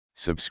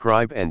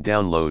Subscribe and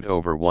download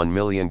over 1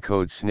 million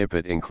code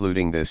snippet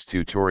including this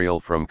tutorial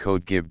from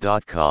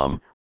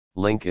codegive.com,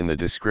 link in the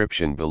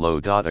description below.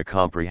 A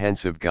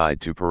comprehensive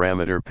guide to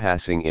parameter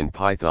passing in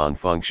Python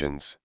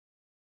functions.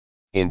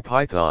 In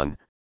Python,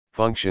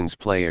 functions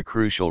play a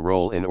crucial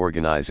role in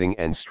organizing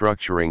and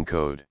structuring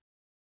code.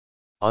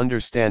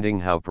 Understanding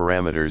how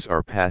parameters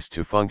are passed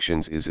to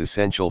functions is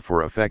essential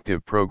for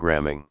effective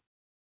programming.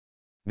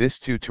 This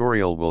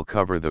tutorial will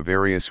cover the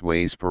various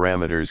ways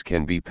parameters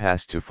can be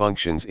passed to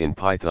functions in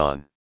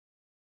Python.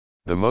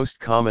 The most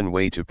common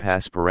way to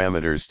pass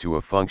parameters to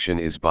a function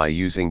is by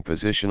using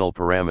positional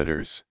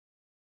parameters.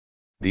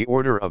 The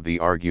order of the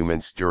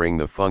arguments during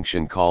the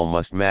function call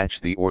must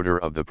match the order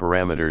of the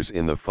parameters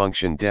in the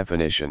function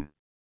definition.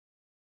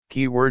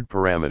 Keyword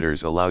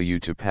parameters allow you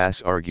to pass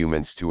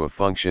arguments to a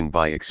function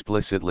by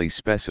explicitly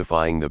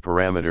specifying the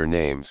parameter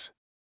names.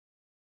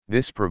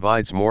 This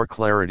provides more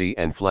clarity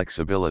and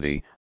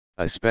flexibility,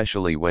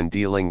 especially when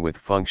dealing with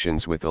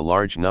functions with a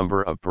large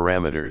number of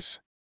parameters.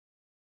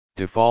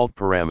 Default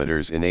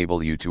parameters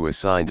enable you to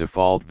assign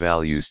default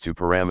values to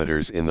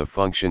parameters in the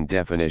function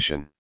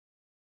definition.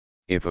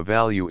 If a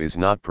value is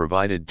not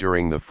provided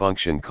during the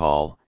function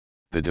call,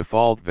 the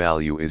default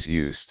value is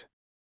used.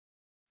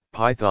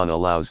 Python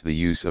allows the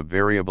use of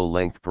variable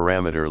length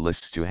parameter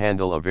lists to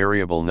handle a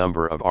variable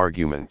number of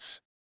arguments.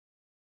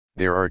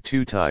 There are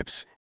two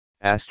types,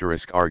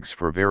 *args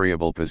for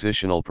variable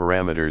positional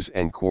parameters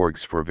and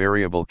 *quargs for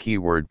variable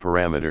keyword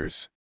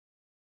parameters.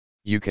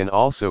 You can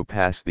also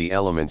pass the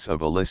elements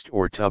of a list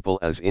or tuple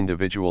as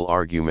individual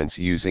arguments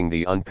using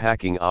the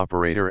unpacking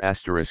operator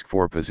 *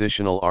 for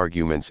positional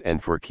arguments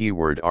and for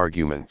keyword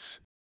arguments.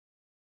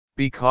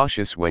 Be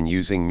cautious when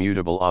using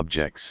mutable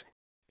objects,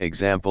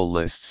 example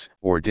lists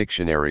or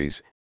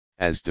dictionaries,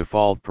 as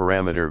default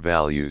parameter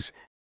values,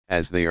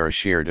 as they are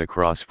shared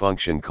across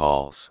function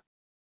calls.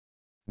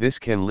 This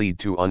can lead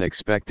to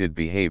unexpected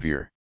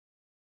behavior.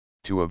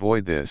 To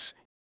avoid this,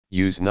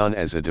 use none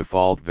as a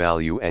default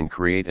value and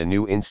create a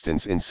new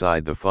instance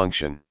inside the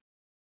function.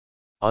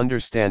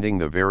 Understanding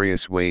the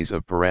various ways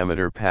of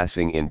parameter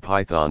passing in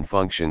Python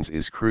functions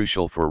is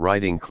crucial for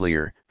writing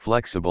clear,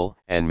 flexible,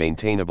 and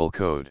maintainable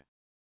code.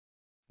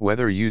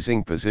 Whether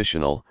using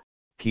positional,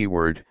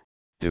 keyword,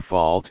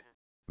 default,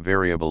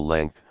 variable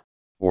length,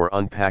 or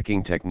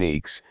unpacking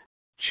techniques,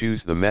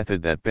 choose the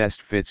method that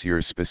best fits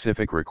your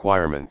specific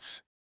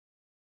requirements.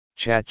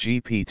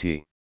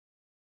 ChatGPT